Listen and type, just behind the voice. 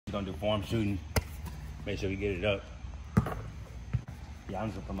We're gonna do form shooting. Make sure we get it up. Yeah, I'm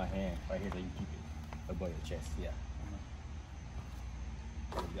just gonna put my hand right here so you can keep it above your chest. Yeah.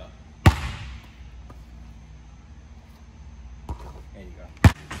 There you go. There you go.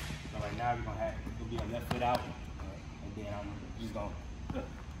 So right now we're gonna be a left foot out, and then I'm just gonna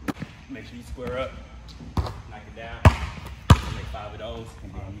make sure you square up, knock it down, make 5 of those,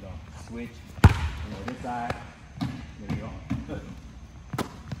 and then we're gonna switch. This side, there you go.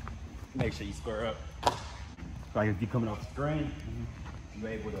 Make sure you square up. Like if you're coming off the screen, you're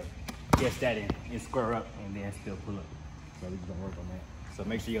able to catch that and square up, and then still pull up. So we're just gonna work on that. So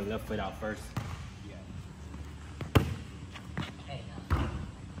make sure your left foot out first. Yeah.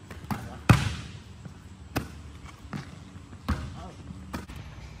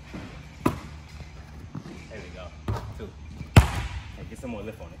 There we go. 2. Hey, get some more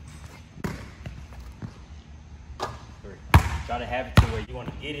lift on it. 3. Try to have it to where you want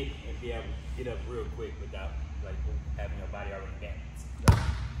to get it and be able to get up real quick without like having your body already balanced.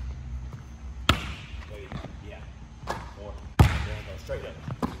 There you go. Yeah. 4. Then go straight up.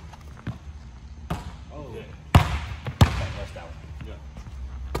 Oh. Good. Watch that one. Yeah.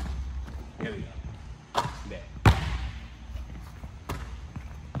 There we go. Back.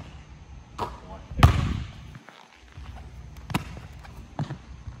 1. There we go.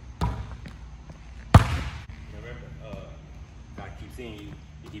 Remember, I keep seeing you.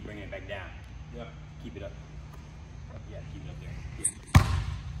 You keep bringing it back down. Yep. Keep it up. Yeah, keep it up there. Yeah.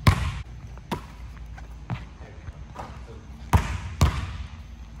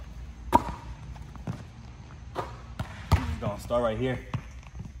 Gonna start right here.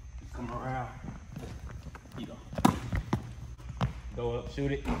 Just come around. You go up,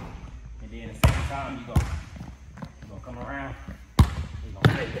 shoot it, and then at the same time you're gonna come around. You're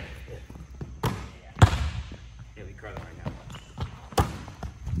gonna take it. Yeah. Yeah, we curling right now.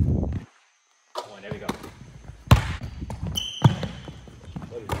 1, there we go.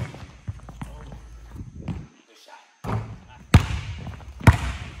 There we go. Good shot. There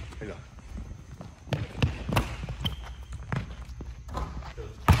we go.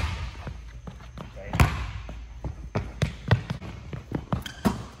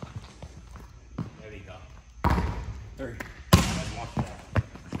 There we go. 3. Let's watch that.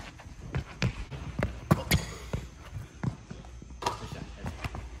 Good shot.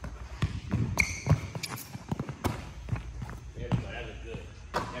 There we go. That looks good.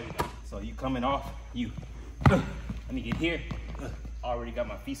 There we go. So you coming off, let me get here. Already got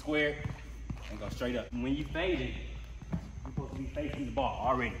my feet squared and go straight up. When you fade it, you're supposed to be facing the ball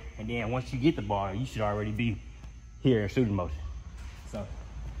already. And then once you get the ball, you should already be here in shooting motion. So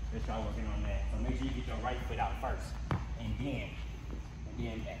let's try working on that. So make sure you get your right foot out first. And then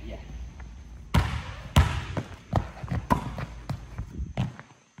back, yeah.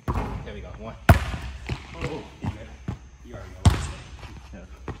 There we go. 1. Oh, you already know what to say. Yeah.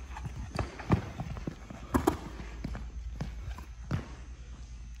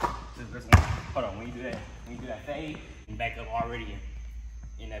 This one. Hold on, when you do that fade, and back up already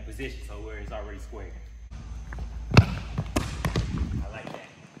in that position, so where it's already squared. I like that.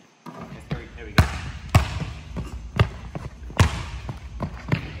 That's great. There we go.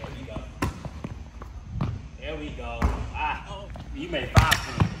 There we go. Ah, you made 5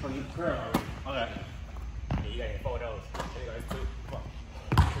 from your curl already. Okay. Yeah, you gotta hit 4 of those. There you go. That's 2. 4.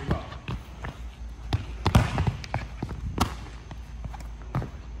 There you go.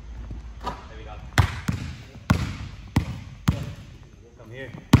 There we go. Come here.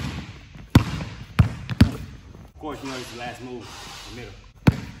 Of course, you know it's the last move, the middle.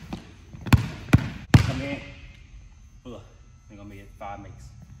 Come in. Pull up. We're gonna make it 5 makes.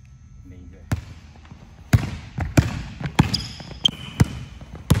 And then you good.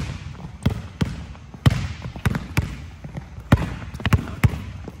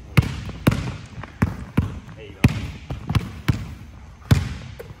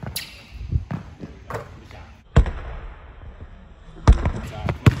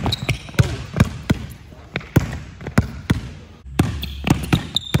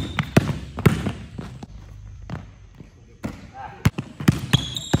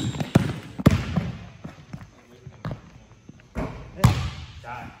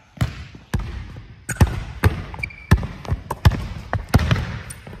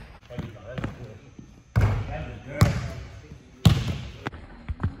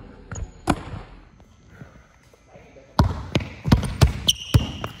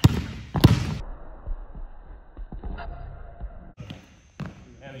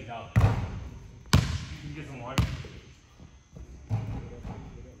 There we go. You can get some water.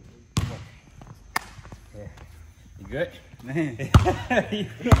 Yeah. You good? Man. You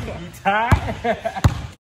tired?